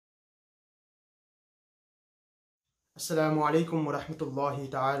Assalamu alaikum wa rahmatullahi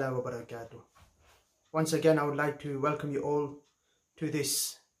ta'ala wa barakatuh. Once again, I would like to welcome you all to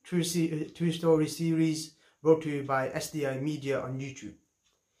this true story series brought to you by SDI Media on YouTube.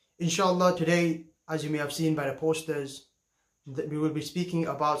 Inshallah, today, as you may have seen by the posters, that we will be speaking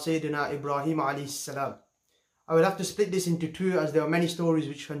about Sayyidina Ibrahim alayhi salam. I will have to split this into two as there are many stories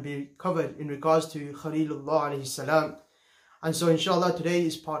which can be covered in regards to Khalilullah alayhi salam. And so inshallah, today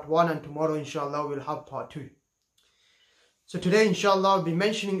is part 1 and tomorrow inshallah we'll have part 2. So today inshallah I'll be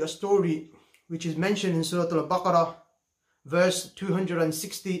mentioning a story which is mentioned in Surah Al-Baqarah verse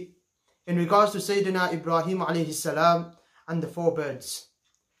 260 in regards to Sayyidina Ibrahim alayhi salam and the 4 birds.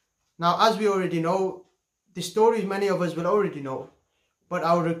 Now, as we already know, the story many of us will already know, but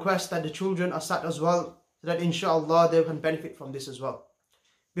I would request that the children are sat as well, so that inshallah they can benefit from this as well.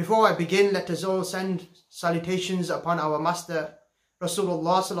 Before I begin, let us all send salutations upon our master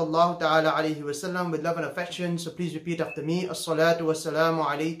Rasulullah sallallahu ta'ala alayhi wa sallam with love and affection. So please repeat after me. As-salatu was-salamu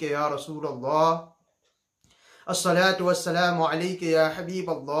alayka ya Rasulullah. As-salatu was-salamu alayka ya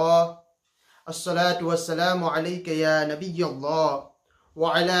Habiballah. As-salatu was-salamu alayka ya Nabiyallah.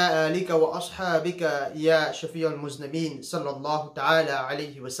 Wa ala alika wa ashabika ya Shafi'al Muznabeen sallallahu ta'ala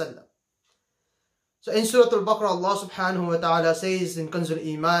alayhi wa sallam. So in Surah Al-Baqarah, Allah subhanahu wa ta'ala says in Kanzul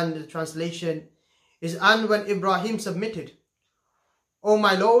Iman, the translation is, and when Ibrahim submitted, "O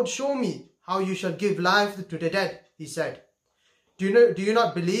my Lord, show me how you shall give life to the dead," he said. Do you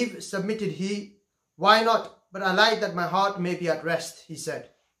not believe? Submitted he. Why not? But I like that my heart may be at rest, he said.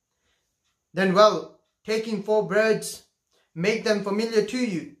 Then taking 4 birds, make them familiar to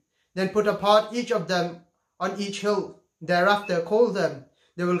you, then put apart each of them on each hill. Thereafter call them.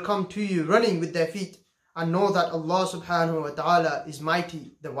 They will come to you running with their feet, and know that Allah subhanahu wa ta'ala is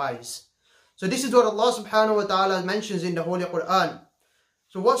mighty, the wise. So this is what Allah subhanahu wa ta'ala mentions in the Holy Quran.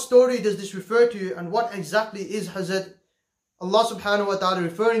 So what story does this refer to, and what exactly is Hazrat Allah subhanahu wa ta'ala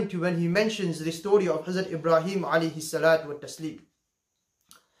referring to when he mentions the story of Hazrat Ibrahim alayhi salatu wa taslim?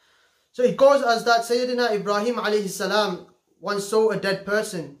 So it goes as that Sayyidina Ibrahim alayhi salam once saw a dead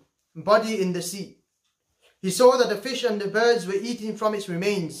person, body in the sea. He saw that the fish and the birds were eating from its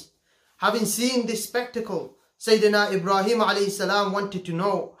remains. Having seen this spectacle, Sayyidina Ibrahim alayhi salam wanted to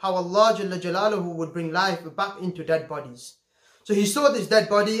know how Allah Jalla Jalaluhu would bring life back into dead bodies. So he saw this dead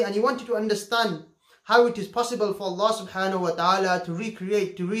body and he wanted to understand how it is possible for Allah subhanahu wa ta'ala to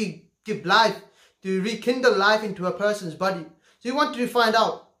recreate, to give life, to rekindle life into a person's body. So he wanted to find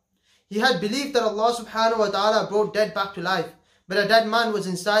out. He had believed that Allah subhanahu wa ta'ala brought dead back to life, but a dead man was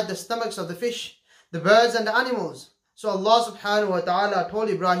inside the stomachs of the fish, the birds and the animals. So Allah subhanahu wa ta'ala told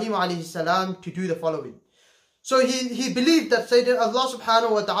Ibrahim alayhi salam to do the following. So he believed that Allah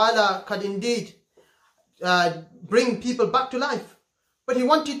subhanahu wa ta'ala could indeed bring people back to life. But he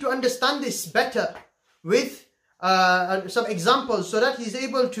wanted to understand this better with some examples, so that he's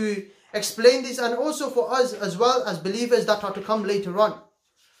able to explain this, and also for us as well as believers that are to come later on.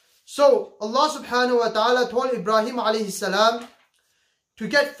 So Allah subhanahu wa ta'ala told Ibrahim alayhi salam to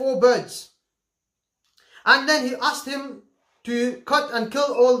get 4 birds. And then he asked him to cut and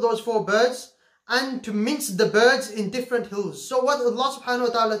kill all those 4 birds and to mince the birds in different hills. So what Allah subhanahu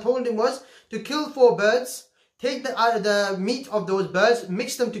wa ta'ala told him was to kill 4 birds, take the meat of those birds,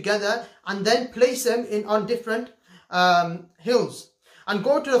 mix them together, and then place them on different hills. And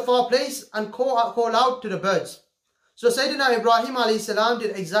go to the far place and call out to the birds. So Sayyidina Ibrahim alayhi salam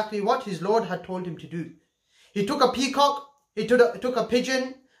did exactly what his Lord had told him to do. He took a peacock, he took a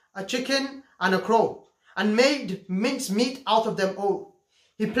pigeon, a chicken and a crow, and made minced meat out of them all.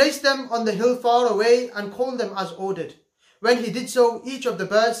 He placed them on the hill far away and called them as ordered. When he did so, each of the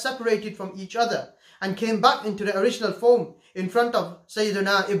birds separated from each other and came back into the original form in front of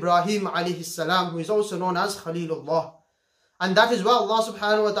Sayyidina Ibrahim alayhi salam, who is also known as Khalilullah. And that is what Allah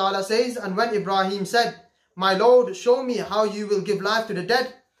subhanahu wa ta'ala says, and when Ibrahim said, "My Lord, show me how you will give life to the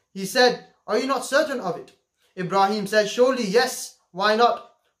dead," he said, "Are you not certain of it?" Ibrahim said, "Surely yes, why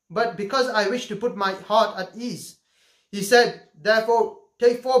not? But because I wish to put my heart at ease." He said, "Therefore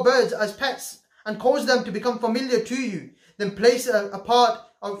take 4 birds as pets and cause them to become familiar to you. Then place a part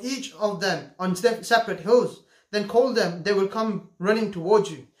of each of them on separate hills. Then call them, they will come running towards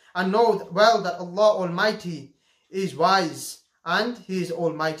you. And know well that Allah Almighty is wise and He is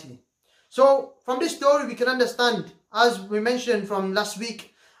Almighty." So from this story we can understand, as we mentioned from last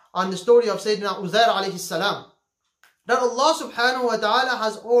week on the story of Sayyidina Uzair alayhi salam, that Allah subhanahu wa ta'ala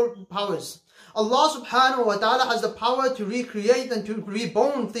has all powers. Allah subhanahu wa ta'ala has the power to recreate and to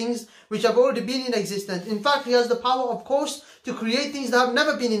reborn things which have already been in existence. In fact, He has the power, of course, to create things that have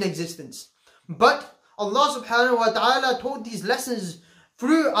never been in existence. But Allah subhanahu wa ta'ala taught these lessons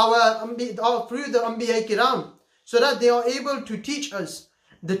through the Anbiya Kiram. so that they are able to teach us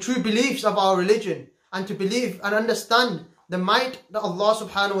the true beliefs of our religion, and to believe and understand the might that Allah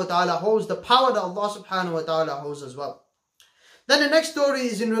subhanahu wa ta'ala holds, the power that Allah subhanahu wa ta'ala holds as well. Then the next story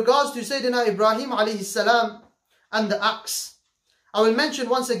is in regards to Sayyidina Ibrahim alayhi salam and the axe. I will mention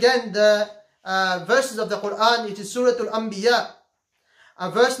once again the verses of the Quran. It is Surah Al-Anbiya,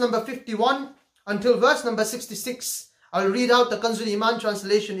 verse number 51 until verse number 66. I will read out the Kanzul Iman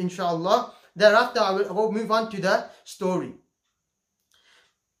translation inshallah. Thereafter I will move on to the story.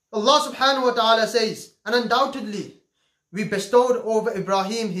 Allah subhanahu wa ta'ala says, and undoubtedly we bestowed over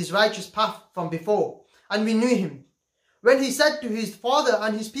Ibrahim his righteous path from before, and we knew him. When he said to his father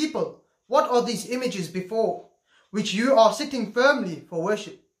and his people, what are these images before which you are sitting firmly for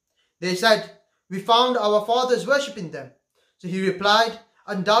worship? They said, we found our fathers worshipping them. So he replied,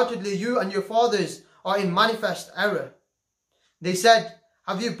 undoubtedly you and your fathers are in manifest error. They said,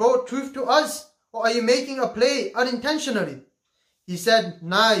 have you brought truth to us, or are you making a play unintentionally? He said,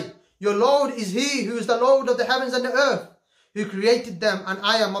 nay, your Lord is He who is the Lord of the heavens and the earth, who created them, and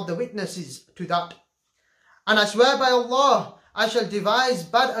I am of the witnesses to that. And I swear by Allah, I shall devise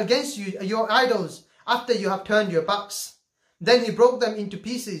bad against you, your idols, after you have turned your backs. Then he broke them into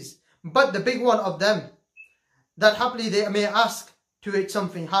pieces, but the big one of them, that haply they may ask, to it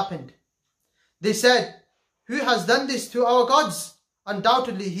something happened. They said, who has done this to our gods?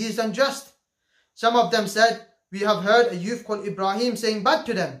 Undoubtedly he is unjust. Some of them said, we have heard a youth called Ibrahim saying bad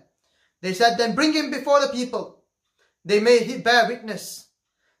to them. They said, then bring him before the people. They may bear witness.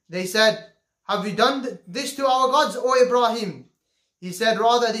 They said, have we done this to our gods, O Ibrahim? He said,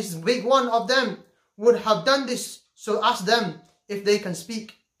 rather this big one of them would have done this, so ask them if they can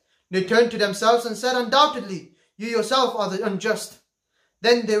speak. They turned to themselves and said, undoubtedly you yourself are the unjust.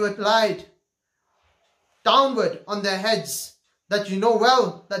 Then they replied, downward on their heads, that you know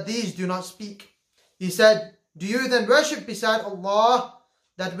well that these do not speak. He said, do you then worship beside Allah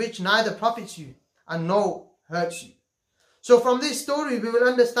that which neither profits you and nor hurts you? So from this story we will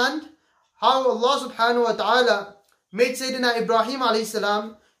understand how Allah subhanahu wa ta'ala made Sayyidina Ibrahim alayhi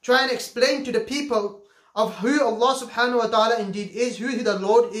salam try and explain to the people of who Allah subhanahu wa ta'ala indeed is, who the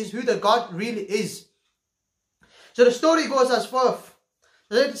Lord is, who the God really is. So the story goes as forth.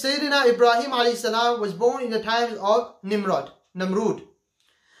 Sayyidina Ibrahim alayhi salam was born in the times of Namrud.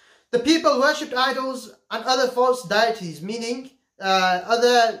 The people worshipped idols and other false deities, meaning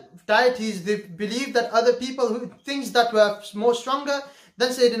other deities. They believed that other people, things that were more stronger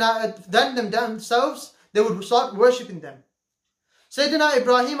than them themselves, they would start worshipping them. Sayyidina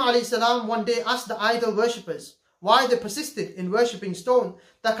Ibrahim alayhi salam one day asked the idol worshippers why they persisted in worshipping stone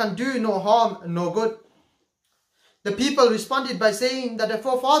that can do no harm and no good. The people responded by saying that their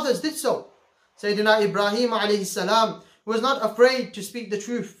forefathers did so. Sayyidina Ibrahim alayhi salam was not afraid to speak the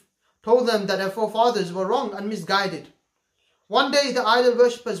truth, told them that their forefathers were wrong and misguided. One day the idol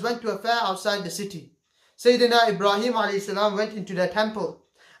worshippers went to a fair outside the city. Sayyidina Ibrahim alayhi salam went into their temple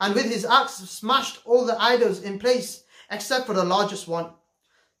and with his axe smashed all the idols in place except for the largest one.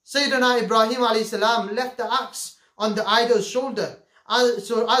 Sayyidina Ibrahim alayhi salam left the axe on the idol's shoulder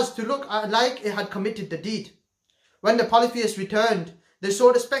so as to look like it had committed the deed. When the polytheists returned, they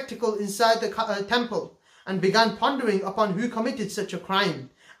saw the spectacle inside the temple and began pondering upon who committed such a crime.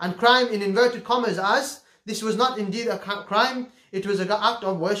 And crime in inverted commas, as this was not indeed a crime, it was an act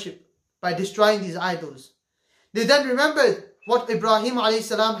of worship by destroying these idols. They then remembered what Ibrahim alayhi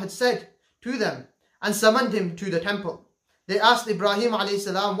salam had said to them and summoned him to the temple. They asked Ibrahim alayhi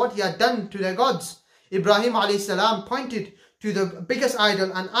salam what he had done to their gods. Ibrahim alayhi salam pointed to the biggest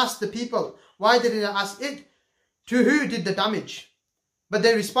idol and asked the people, why did they ask it? To who did the damage? But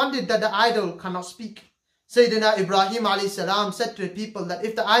they responded that the idol cannot speak. Sayyidina Ibrahim alayhi salam said to the people that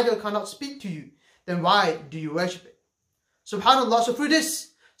if the idol cannot speak to you, then why do you worship it? Subhanallah. So through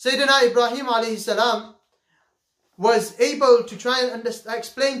this, Sayyidina Ibrahim alayhi salam was able to try and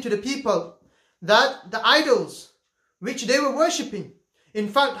explain to the people that the idols which they were worshipping, in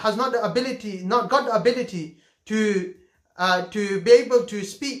fact, has not got the ability to be able to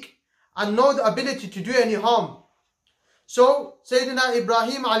speak and know the ability to do any harm. So Sayyidina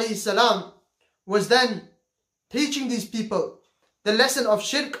Ibrahim alayhi salam was then teaching these people the lesson of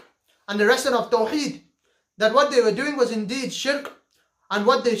shirk and the lesson of tawheed, that what they were doing was indeed shirk and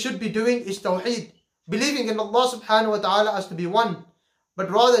what they should be doing is tawheed, believing in Allah subhanahu wa ta'ala as to be one.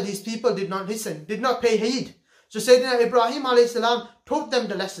 But rather these people did not listen, did not pay heed. So Sayyidina Ibrahim alayhi salam taught them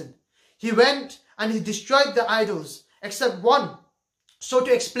the lesson. He went and he destroyed the idols except one. So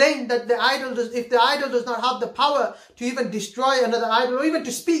to explain that if the idol does not have the power to even destroy another idol or even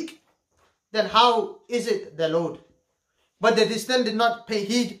to speak, then how is it their Lord? But they then did not pay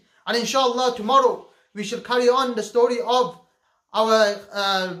heed. And inshallah tomorrow we shall carry on the story of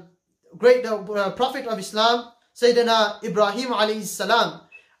our great Prophet of Islam, Sayyidina Ibrahim alayhi salam.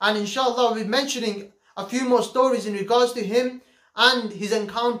 And inshallah we'll be mentioning a few more stories in regards to him and his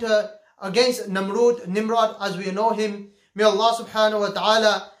encounter against Nimrod as we know him. May Allah subhanahu wa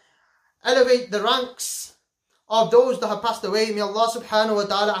ta'ala elevate the ranks of those that have passed away. May Allah subhanahu wa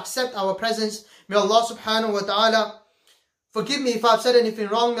ta'ala accept our presence. May Allah subhanahu wa ta'ala forgive me if I've said anything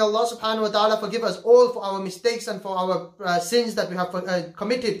wrong. May Allah subhanahu wa ta'ala forgive us all for our mistakes and for our sins that we have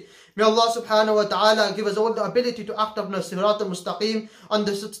committed. May Allah subhanahu wa ta'ala give us all the ability to act upon Sirat al-Mustaqim, on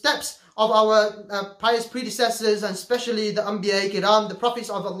the steps of our pious predecessors, and especially the Anbiya Kiram, the prophets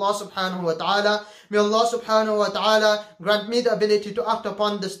of Allah subhanahu wa ta'ala. May Allah subhanahu wa ta'ala grant me the ability to act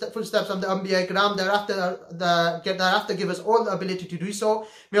upon the footsteps of the Anbiya Kiram, thereafter give us all the ability to do so.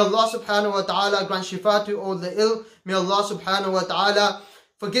 May Allah subhanahu wa ta'ala grant shifa to all the ill. May Allah subhanahu wa ta'ala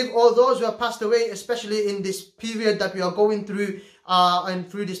forgive all those who have passed away, especially in this period that we are going through and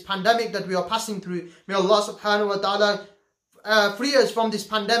through this pandemic that we are passing through. May Allah subhanahu wa ta'ala free us from this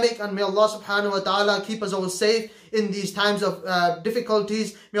pandemic, and may Allah subhanahu wa ta'ala keep us all safe in these times of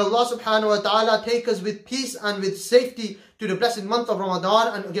difficulties. May Allah subhanahu wa ta'ala take us with peace and with safety to the blessed month of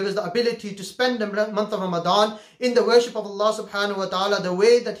Ramadan, and give us the ability to spend the month of Ramadan in the worship of Allah subhanahu wa ta'ala the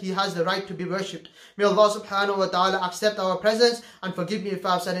way that He has the right to be worshipped. May Allah subhanahu wa ta'ala accept our presence and forgive me if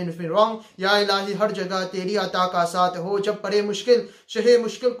I have said anything wrong. Ya ilahi har jagah teri ata ka saath ho, jab pare mushkil shahe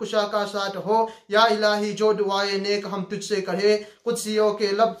mushkil kusha ka saath ho. Ya ilahi jo duaye nek hum tujhse kare, qudsiyon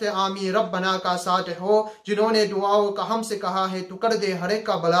ke lab se aami rabbana ka saath ho. Jinhone duaओं का हमसे कहा है तू कर दे हर एक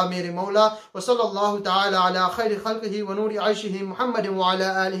का भला मेरे मौला. व सल्लल्लाहु ताला अला खैर खल्क़िही व नूरि आयशिही मुहम्मद व अला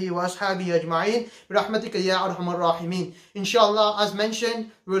आलिही व अस्हाबिही अजमाइन बिरहमतिका या अरहमर राहिमीन. Inshallah, as mentioned,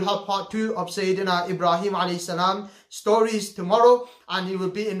 we will have part 2 of Sayyidina Ibrahim alayhi salam stories tomorrow, and it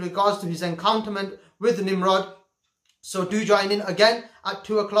will be in regards to his encounterment with Nimrod. So do join in again at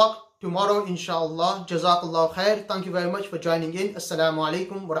 2 o'clock tomorrow, inshallah. Jazakallah khair. Thank you very much for joining in. Assalamu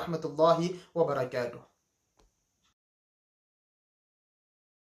alaikum wa rahmatullahi wa barakatuh.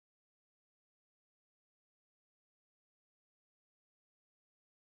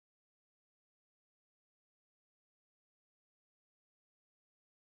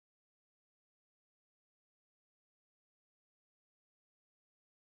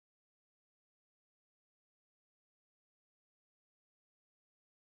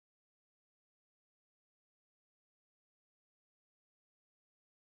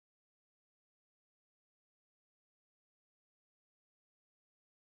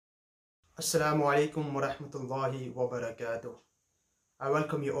 Assalamu alaikum wa rahmatullahi wa barakatuh. I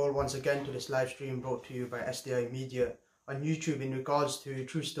welcome you all once again to this live stream brought to you by SDI Media on YouTube in regards to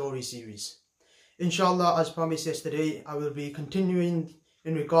True Story series. Inshallah, as promised yesterday, I will be continuing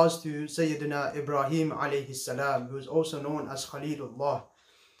in regards to Sayyidina Ibrahim alayhi salam, who is also known as Khalilullah,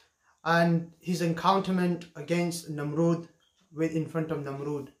 and his encounterment against Namrud in front of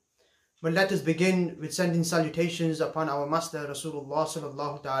Namrud. But let us begin with sending salutations upon our Master Rasulullah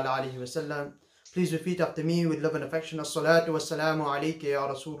sallallahu ta'ala alayhi wa sallam. Please repeat after me with love and affection. As-salatu was-salamu alayka ya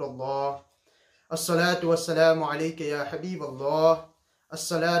Rasulullah. As-salatu was-salamu alayka ya Habiballah.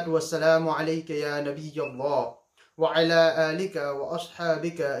 As-salatu was-salamu alayka ya Nabiyallah. Wa ala alika wa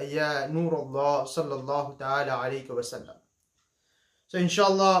ashabika ya Nurullah sallallahu ta'ala alayka wa sallam. So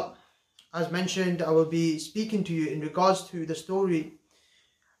inshallah, as mentioned, I will be speaking to you in regards to the story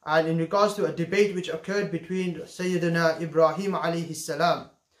and in regards to a debate which occurred between Sayyidina Ibrahim alayhi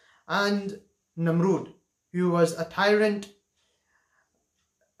salam and Namrud, who was a tyrant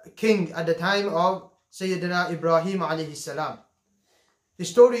king at the time of Sayyidina Ibrahim alayhi salam. The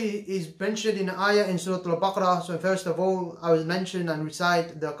story is mentioned in ayah in Surah Al-Baqarah. So first of all, I will mention and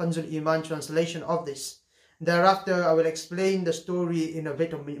recite the Kanzul Iman translation of this. Thereafter, I will explain the story in a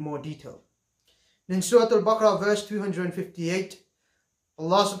bit of more detail. In Surah Al-Baqarah verse 258,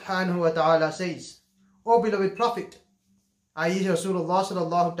 Allah subhanahu wa ta'ala says, O beloved Prophet, i.e. Rasulullah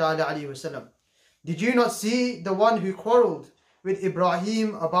sallallahu ta'ala alayhi wa sallam, did you not see the one who quarrelled with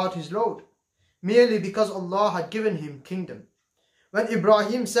Ibrahim about his Lord, merely because Allah had given him kingdom? When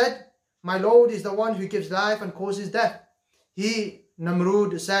Ibrahim said, my Lord is the one who gives life and causes death, he,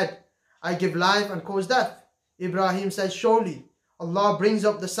 Namrud, said, I give life and cause death. Ibrahim said, surely Allah brings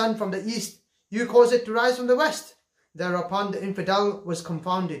up the sun from the east, you cause it to rise from the west. Thereupon the infidel was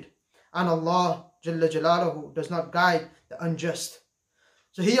confounded, and Allah Jalla Jalaluhu does not guide the unjust.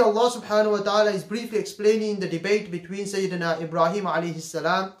 So here Allah subhanahu wa ta'ala is briefly explaining the debate between Sayyidina Ibrahim alayhi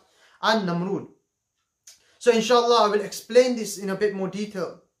salam and Namrud. So inshallah I will explain this in a bit more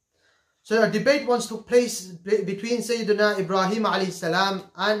detail. So a debate once took place between Sayyidina Ibrahim alayhi salam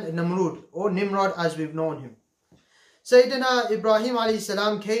and Namrud, or Nimrod as we've known him. Sayyidina Ibrahim alayhi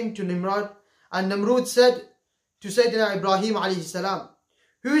salam came to Nimrod, and Namrud said to Sayyidina Ibrahim alayhi salam,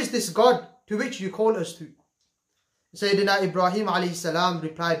 "Who is this God to which you call us to?" Sayyidina Ibrahim alayhi salam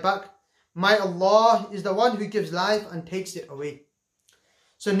replied back, "My Allah is the one who gives life and takes it away."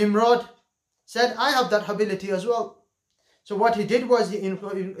 So Nimrod said, "I have that ability as well." So what he did was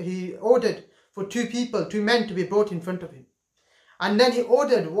he ordered for two men to be brought in front of him. And then he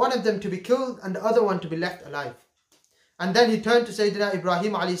ordered one of them to be killed and the other one to be left alive. And then he turned to Sayyidina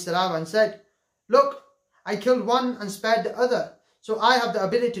Ibrahim alayhi salam and said, "Look, I killed one and spared the other, so I have the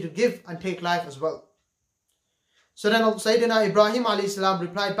ability to give and take life as well." So then Sayyidina Ibrahim alayhi salam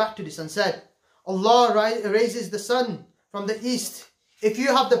replied back to this and said, "Allah raises the sun from the east. If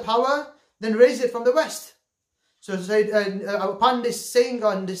you have the power, then raise it from the west." So upon this saying,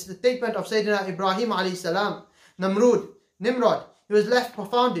 on this statement of Sayyidina Ibrahim alayhi salam, Nimrod, he was left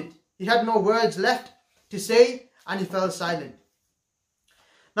confounded. He had no words left to say and he fell silent.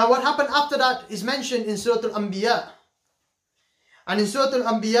 Now what happened after that is mentioned in Surah Al-Anbiya. And in Surah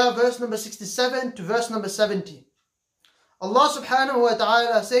Al-Anbiya verse number 67 to verse number 70. Allah subhanahu wa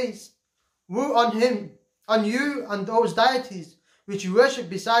ta'ala says, "Woe on him, on you and those deities which you worship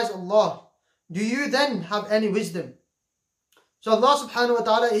besides Allah. Do you then have any wisdom?" So Allah subhanahu wa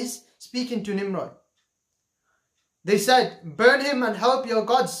ta'ala is speaking to Nimrod. They said, "Burn him and help your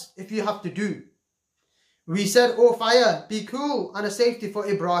gods if you have to do." We said, "O fire, be cool and a safety for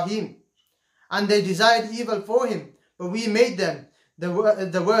Ibrahim." And they desired evil for him, but we made them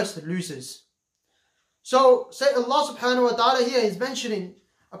the worst losers. So say Allah subhanahu wa ta'ala here is mentioning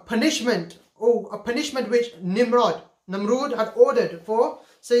a punishment, or a punishment which Namrud had ordered for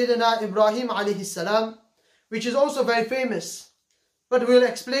Sayyidina Ibrahim alayhi salam, which is also very famous. But we'll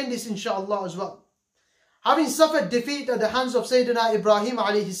explain this inshallah as well. Having suffered defeat at the hands of Sayyidina Ibrahim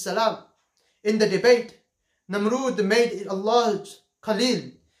alayhi salam in the debate, Namrud made Allah's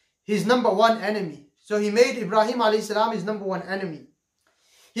Khalil his number one enemy. So he made Ibrahim alayhi salam his number one enemy.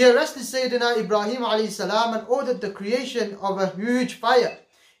 He arrested Sayyidina Ibrahim alayhi salam and ordered the creation of a huge fire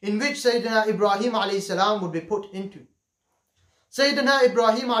in which Sayyidina Ibrahim alayhi salam would be put into. Sayyidina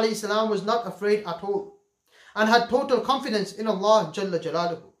Ibrahim alayhi salam was not afraid at all and had total confidence in Allah Jalla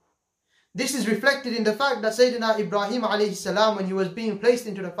Jalaluhu. This is reflected in the fact that Sayyidina Ibrahim alayhi salam, when he was being placed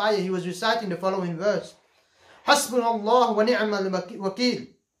into the fire, he was reciting the following verse: "Hasbunallah wa ni'mal wakeel,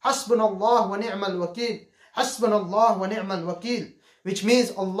 Hasbunallah wa ni'mal wakeel, Hasbunallah wa ni'mal wakeel," which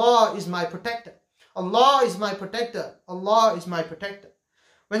means Allah is my protector, Allah is my protector, Allah is my protector.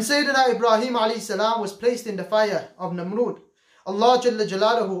 When Sayyidina Ibrahim alayhi salam was placed in the fire of Namrud, Allah Jalla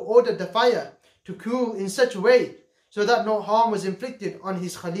Jalaluhu ordered the fire to cool in such a way so that no harm was inflicted on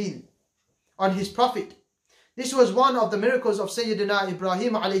his Khalil, on his Prophet. This was one of the miracles of Sayyidina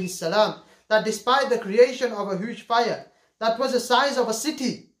Ibrahim alayhi salam, that despite the creation of a huge fire that was the size of a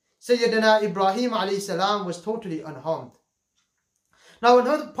city, Sayyidina Ibrahim alayhi salam was totally unharmed. Now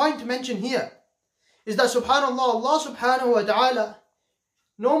another point to mention here is that subhanallah, Allah subhanahu wa ta'ala,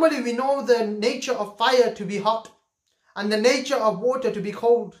 normally we know the nature of fire to be hot and the nature of water to be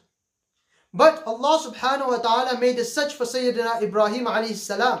cold. But Allah subhanahu wa ta'ala made it such for Sayyidina Ibrahim alayhi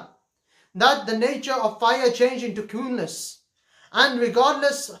salam that the nature of fire changed into coolness. And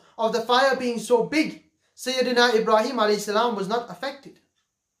regardless of the fire being so big, Sayyidina Ibrahim alayhi salam was not affected.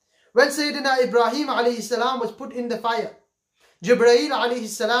 When Sayyidina Ibrahim alayhi salam was put in the fire, Jibreel alayhi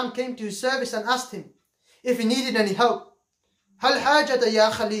salam came to his service and asked him if he needed any help. "Hal hajata ya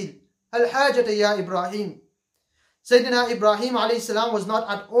Khalil, hal hajata ya Ibrahim." Sayyidina Ibrahim alayhi salam was not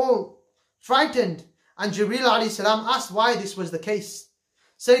at all frightened, and Jibreel alayhi salam asked why this was the case.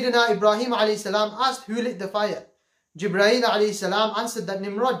 Sayyidina Ibrahim alayhi salam asked who lit the fire. Jibreel alayhi salam answered that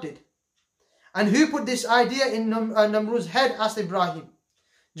Nimrod did. "And who put this idea in Namrud's head?" asked Ibrahim.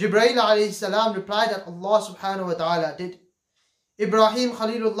 Jibreel alayhi salam replied that Allah subhanahu wa ta'ala did. Ibrahim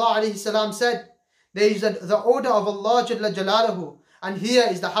Khalilullah alayhi salam said, "There is the order of Allah Jalla Jalaluhu, and here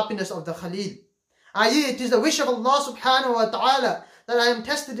is the happiness of the Khalil. I.e., it is the wish of Allah subhanahu wa ta'ala that I am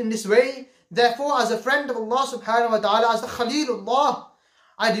tested in this way. Therefore, as a friend of Allah subhanahu wa ta'ala, as the Khalilullah,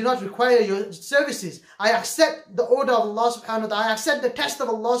 I do not require your services. I accept the order of Allah subhanahu wa ta'ala. I accept the test of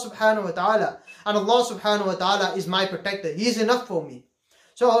Allah subhanahu wa ta'ala. And Allah subhanahu wa ta'ala is my protector. He is enough for me."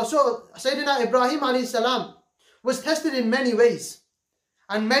 So Sayyidina Ibrahim alayhi salam was tested in many ways.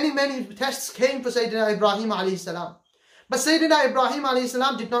 And many tests came for Sayyidina Ibrahim alayhi salam. But Sayyidina Ibrahim alayhi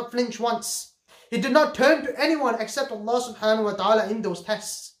salam did not flinch once. He did not turn to anyone except Allah subhanahu wa ta'ala in those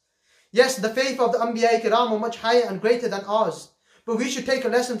tests. Yes, the faith of the Anbiya Kiram were much higher and greater than ours. but we should take a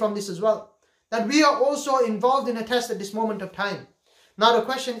lesson from this as well, that we are also involved in a test at this moment of time. Now the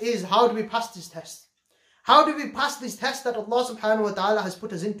question is, how do we pass this test? How do we pass this test that Allah subhanahu wa ta'ala has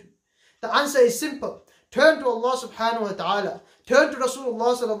put us into? The answer is simple. Turn to Allah subhanahu wa ta'ala. Turn to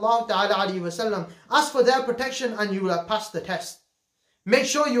Rasulullah sallallahu ta'ala alayhi wa sallam. Ask for their protection and you will have passed the test. Make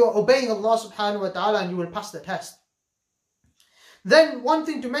sure you are obeying Allah subhanahu wa ta'ala and you will pass the test. Then one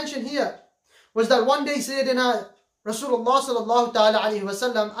thing to mention here was that one day Sayyidina Rasulullah sallallahu ta'ala alayhi wa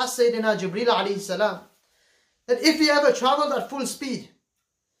sallam asked Sayyidina Jibreel alayhi salam that if he ever travelled at full speed,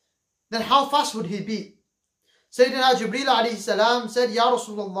 then how fast would he be? Sayyidina Jibreel alayhi salam said, Ya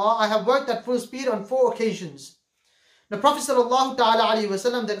Rasulullah, I have worked at full speed on 4 occasions. The Prophet sallallahu ta'ala alayhi wa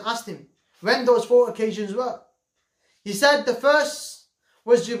sallam then asked him when those 4 occasions were. He said the first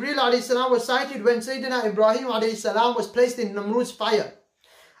was Jibreel alayhi salam was sighted when Sayyidina Ibrahim alayhi salam was placed in Namrud's fire.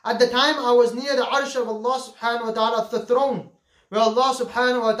 At the time I was near the arsh of Allah subhanahu wa ta'ala, the throne, where Allah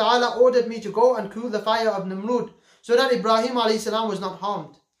subhanahu wa ta'ala ordered me to go and cool the fire of Namrud, so that Ibrahim alayhi salam was not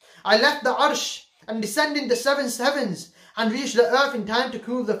harmed. I left the arsh and descended the 7 heavens and reached the earth in time to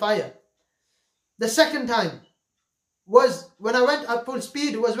cool the fire. The second time was when I went at full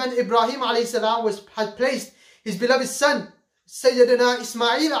speed was when Ibrahim alayhi salam had placed his beloved son Sayyidina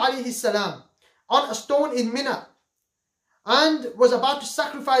Ismail alayhi salam on a stone in Mina and was about to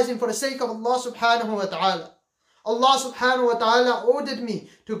sacrifice him for the sake of Allah subhanahu wa ta'ala. Allah subhanahu wa ta'ala ordered me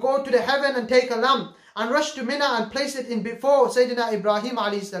to go to the heaven and take a lamb and rush to Mina and place it in before Sayyidina Ibrahim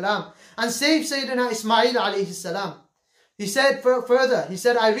alayhi salam and save Sayyidina Ismail alayhi salam. He said further, he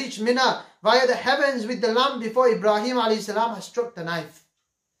said, I reached Mina via the heavens with the lamb before Ibrahim alayhi salam had struck the knife.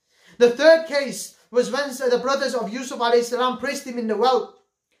 The third case was when the brothers of Yusuf alayhi salam placed him in the well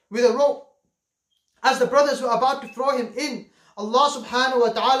with a rope. As the brothers were about to throw him in, Allah subhanahu wa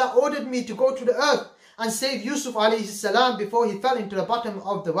ta'ala ordered me to go to the earth and save Yusuf alayhi salam before he fell into the bottom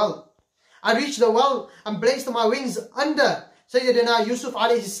of the well. I reached the well and placed my wings under Sayyidina Yusuf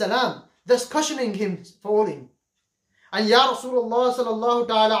alayhi salam, thus cushioning him falling. And Ya Rasulullah sallallahu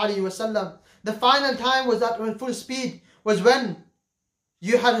ta'ala alayhi wa sallam, the final time was that when full speed was when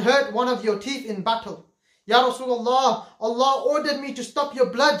you had hurt one of your teeth in battle. Ya Rasulullah, Allah ordered me to stop your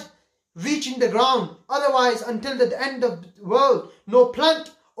blood reaching the ground. Otherwise, until the end of the world, no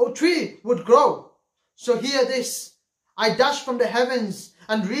plant or tree would grow. So hear this. I dashed from the heavens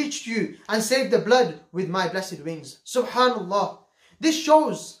and reached you and saved the blood with my blessed wings. Subhanallah. This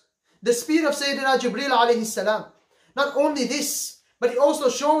shows the speed of Sayyidina Jibreel alayhi salam. Not only this, but it also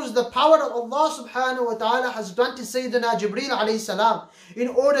shows the power that Allah subhanahu wa ta'ala has granted Sayyidina Jibreel alayhi salam in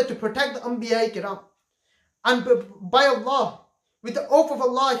order to protect the Anbiya Kiram. And by Allah, with the oath of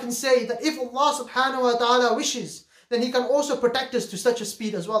Allah, I can say that if Allah subhanahu wa ta'ala wishes, then He can also protect us to such a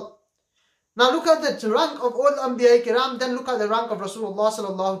speed as well. Now look at the rank of all the Anbiya Kiram, then look at the rank of Rasulullah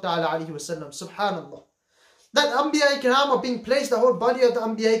sallallahu ta'ala alayhi wa sallam. Subhanallah. That Anbiya Kiram are being placed, the whole body of the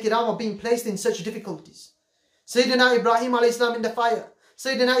Anbiya Kiram are being placed in such difficulties. Sayyidina Ibrahim alayhi salam in the fire,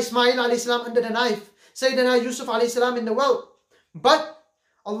 Sayyidina Ismail alayhi salam under the knife, Sayyidina Yusuf alayhi salam in the well. But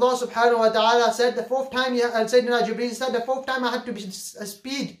Allah subhanahu wa ta'ala said the 4th time, Sayyidina Jibreel said the 4th time I had to be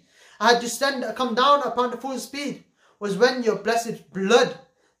speed, I had to come down upon the full speed, was when your blessed blood,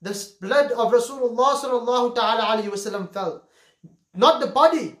 the blood of Rasulullah sallallahu ta'ala alayhi wa sallam fell. Not the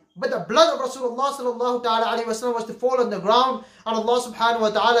body, but the blood of Rasulullah sallallahu ta'ala alayhi wa sallam was to fall on the ground, and Allah subhanahu wa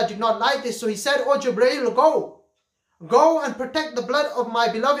ta'ala did not like this. So He said, Oh Jibreel, go and protect the blood of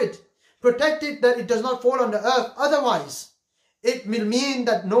my beloved. Protect it that it does not fall on the earth. Otherwise, it will mean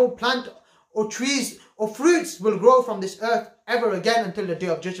that no plant or trees or fruits will grow from this earth ever again until the day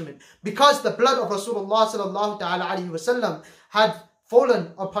of judgment. Because the blood of Rasulullah sallallahu ta'ala alayhi wa sallam had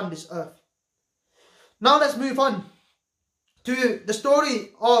fallen upon this earth. Now let's move on to the story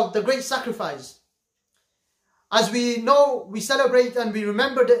of the great sacrifice. As we know, we celebrate and we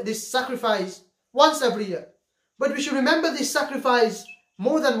remember this sacrifice once every year. But we should remember this sacrifice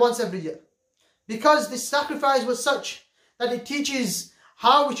more than once every year. Because this sacrifice was such that it teaches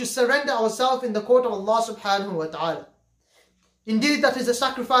how we should surrender ourselves in the court of Allah subhanahu wa ta'ala. Indeed, that is the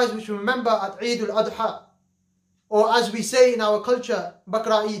sacrifice which we remember at Eid al-Adha, or as we say in our culture,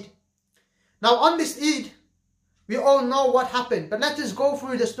 Bakra Eid. Now on this Eid, we all know what happened, but let us go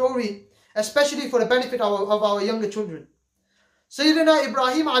through the story, especially for the benefit of our younger children. Sayyidina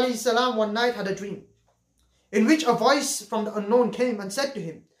Ibrahim alayhi salam one night had a dream, in which a voice from the unknown came and said to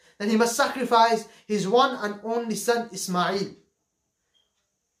him that he must sacrifice his one and only son Ismail.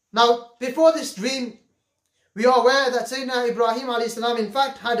 Now, before this dream, we are aware that Sayyidina Ibrahim alayhi salam in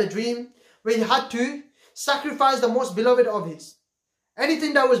fact had a dream where he had to sacrifice the most beloved of his.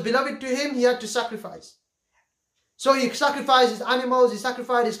 Anything that was beloved to him, he had to sacrifice. So he sacrificed his animals, he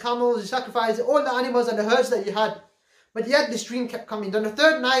sacrificed his camels, he sacrificed all the animals and the herds that he had. But yet this dream kept coming. On the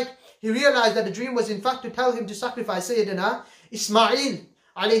third night, he realized that the dream was in fact to tell him to sacrifice Sayyidina Ismail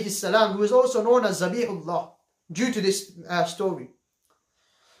alayhi salam, who was also known as Zabihullah, due to this story.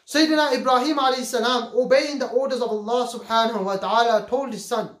 Sayyidina Ibrahim alayhi salam, obeying the orders of Allah subhanahu wa ta'ala, told his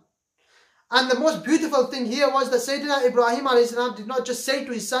son. And the most beautiful thing here was that Sayyidina Ibrahim alayhi salam did not just say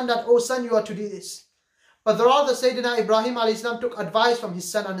to his son that, oh son, you are to do this. But rather Sayyidina Ibrahim alayhi salam took advice from his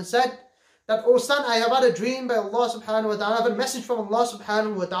son and said that, oh son, I have had a dream by Allah subhanahu wa ta'ala, I have a message from Allah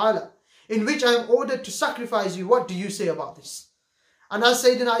subhanahu wa ta'ala, in which I am ordered to sacrifice you. What do you say about this? And as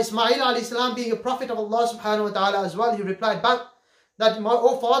Sayyidina Ismail alayhi salam, being a prophet of Allah subhanahu wa ta'ala as well, he replied back that,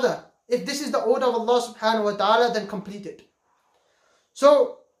 oh father, if this is the order of Allah subhanahu wa ta'ala, then complete it.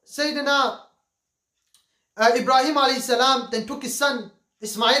 So Sayyidina Ibrahim alayhi salam then took his son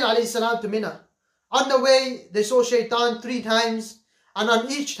Ismail alayhi salam to Mina. On the way, they saw Shaitan 3 times, and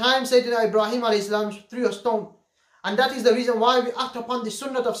on each time Sayyidina Ibrahim alayhi salam threw a stone. And that is the reason why we act upon the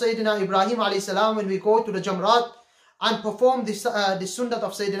sunnah of Sayyidina Ibrahim alayhi salam when we go to the Jamrat and perform this sunnah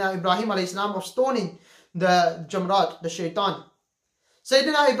of Sayyidina Ibrahim alayhi salam of stoning the Jamrat, the Shaitan.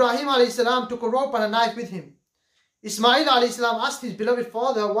 Sayyidina Ibrahim alayhi salam took a rope and a knife with him. Ismail alayhi salam asked his beloved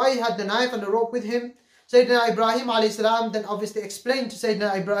father why he had the knife and the rope with him. Sayyidina Ibrahim alayhi salam then obviously explained to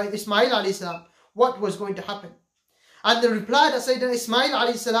Sayyidina Ismail alayhi salam what was going to happen. And the reply that Sayyidina Ismail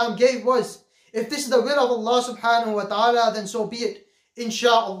alayhi salam gave was, if this is the will of Allah subhanahu wa ta'ala, then so be it.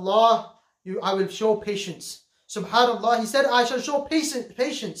 Insha'Allah, I will show patience. Subhanallah, he said, I shall show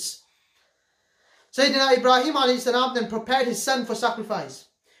patience. Sayyidina Ibrahim alayhi salam then prepared his son for sacrifice,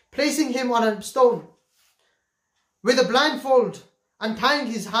 placing him on a stone with a blindfold and tying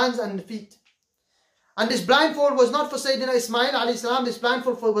his hands and feet. And this blindfold was not for Sayyidina Ismail alayhi salam, this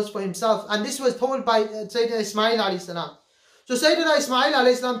blindfold was for himself. And this was told by Sayyidina Ismail alayhi salam. So Sayyidina Ismail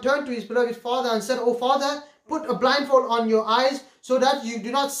alayhi salam turned to his beloved father and said, oh father, put a blindfold on your eyes so that you do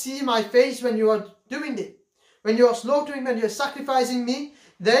not see my face when you are doing it. When you are slaughtering, when you are sacrificing me,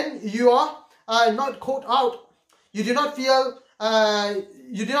 then you are not caught out. You do not feel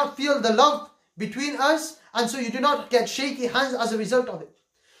the love between us, and so you do not get shaky hands as a result of it.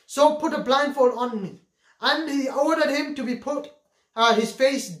 So put a blindfold on me. And he ordered him to be put his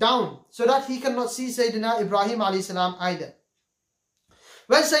face down so that he cannot see Sayyidina Ibrahim alayhi salam either.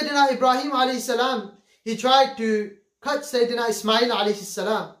 When Sayyidina Ibrahim alayhi salam, he tried to cut Sayyidina Ismail alayhi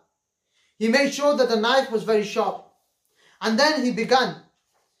salam, he made sure that the knife was very sharp. And then he began.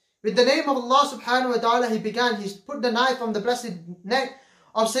 With the name of Allah subhanahu wa ta'ala, he put the knife on the blessed neck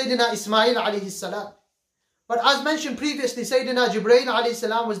of Sayyidina Ismail alayhi salam. But as mentioned previously, Sayyidina Jibreel alayhi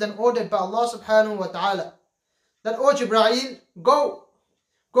salam was then ordered by Allah subhanahu wa ta'ala that, oh Jibreel, go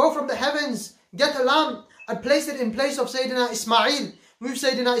from the heavens, get a lamb and place it in place of Sayyidina Ismail. Move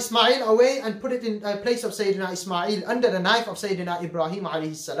Sayyidina Ismail away and put it in place of Sayyidina Ismail under the knife of Sayyidina Ibrahim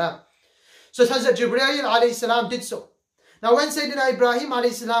alayhi salam. So Hazrat Jibreel alayhi salam did so. Now when Sayyidina Ibrahim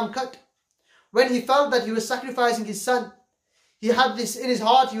alayhi salam cut, when he felt that he was sacrificing his son, he had this in his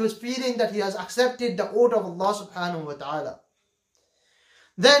heart, he was feeling that he has accepted the order of Allah subhanahu wa ta'ala.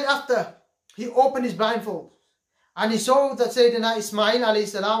 Then after, he opened his blindfold and he saw that Sayyidina Ismail alayhi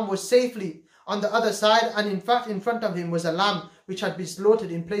salam was safely on the other side, and in fact in front of him was a lamb which had been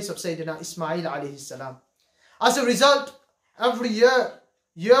slaughtered in place of Sayyidina Ismail alayhi salam. As a result, every year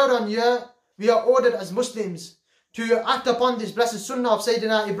on year, we are ordered as Muslims to act upon this blessed sunnah of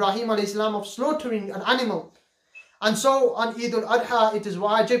Sayyidina Ibrahim alayhi salam of slaughtering an animal. And so on Eid al-Adha, it is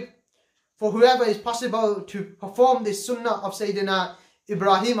wajib for whoever is possible to perform this sunnah of Sayyidina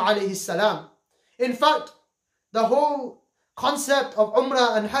Ibrahim alayhi salam. In fact, the whole concept of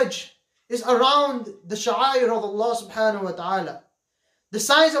Umrah and Hajj is around the sha'air of Allah subhanahu wa ta'ala. The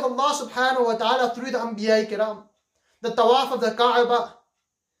signs of Allah subhanahu wa ta'ala through the Anbiya Kiram. The tawaf of the Kaaba,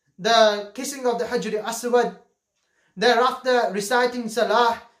 the kissing of the Hajr Aswad, thereafter reciting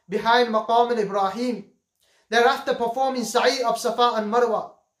Salah behind Maqam al-Ibrahim, thereafter performing Sa'i of Safa and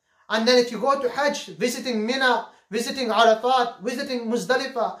Marwa. And then if you go to Hajj, visiting Mina, visiting Arafat, visiting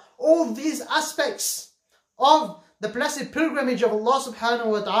Muzdalifah, all these aspects of the blessed pilgrimage of Allah subhanahu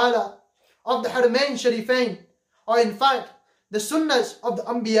wa ta'ala, of the Haramain Sharifain, are in fact the sunnahs of the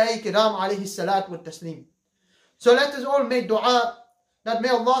Anbiya Kiram alayhi salatu wa taslim. So let us all make dua that may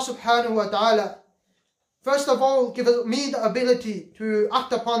Allah subhanahu wa ta'ala first of all give me the ability to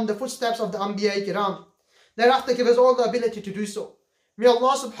act upon the footsteps of the Anbiya Kiram. Thereafter give us all the ability to do so. May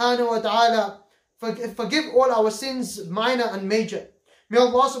Allah subhanahu wa ta'ala forgive all our sins, minor and major. May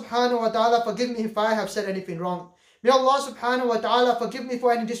Allah subhanahu wa ta'ala forgive me if I have said anything wrong. May Allah subhanahu wa ta'ala forgive me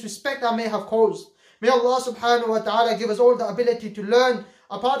for any disrespect I may have caused. May Allah subhanahu wa ta'ala give us all the ability to learn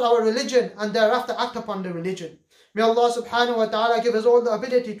about our religion and thereafter act upon the religion. May Allah subhanahu wa ta'ala give us all the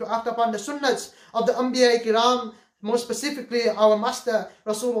ability to act upon the sunnats of the Anbiya Kiram, more specifically our master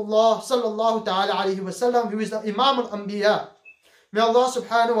Rasulullah sallallahu ta'ala alayhi wa sallam, who is the Imam al-Anbiya. May Allah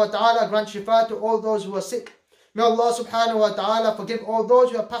subhanahu wa ta'ala grant shifa to all those who are sick. May Allah subhanahu wa ta'ala forgive all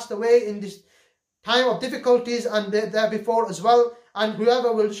those who have passed away in this time of difficulties and there before as well, and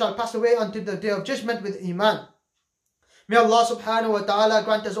whoever shall pass away until the day of judgment with Iman. May Allah subhanahu wa ta'ala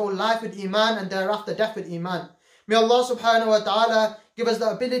grant us all life with Iman and thereafter death with Iman. May Allah subhanahu wa ta'ala give us the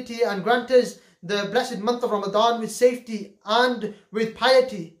ability and grant us the blessed month of Ramadan with safety and with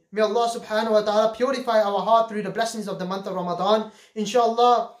piety. May Allah subhanahu wa ta'ala purify our heart through the blessings of the month of Ramadan.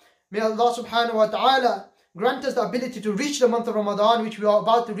 Inshallah, may Allah subhanahu wa ta'ala grant us the ability to reach the month of Ramadan, which we are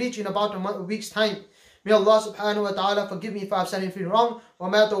about to reach in about a week's time. May Allah subhanahu wa ta'ala forgive me if I have said anything wrong. Wa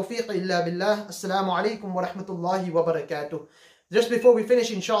ma tawfiq illa billah. Assalamu alaikum wa rahmatullahi wa barakatuh. Just before we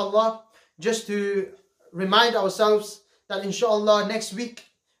finish, inshallah, just to remind ourselves that inshallah next week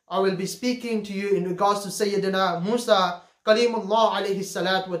I will be speaking to you in regards to Sayyidina Musa Kalimullah alayhi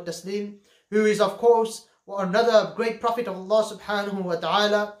salatu wa taslim, who is of course another great prophet of Allah subhanahu wa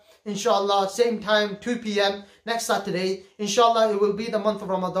ta'ala. Inshallah, same time, 2 p.m. next Saturday. Inshallah, it will be the month of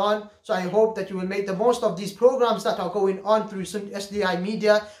Ramadan. So I hope that you will make the most of these programs that are going on through SDI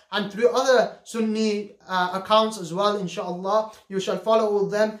Media and through other Sunni accounts as well. Inshallah, you shall follow all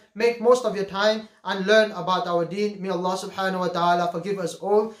them. Make most of your time and learn about our deen. May Allah subhanahu wa ta'ala forgive us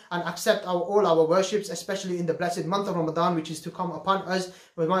all and accept all our worships, especially in the blessed month of Ramadan, which is to come upon us.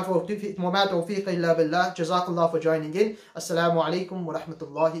 With my tawfiq illa billah. Jazakallah for joining in. Assalamu alaikum wa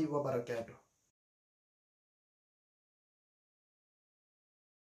rahmatullahi wa barakatuh.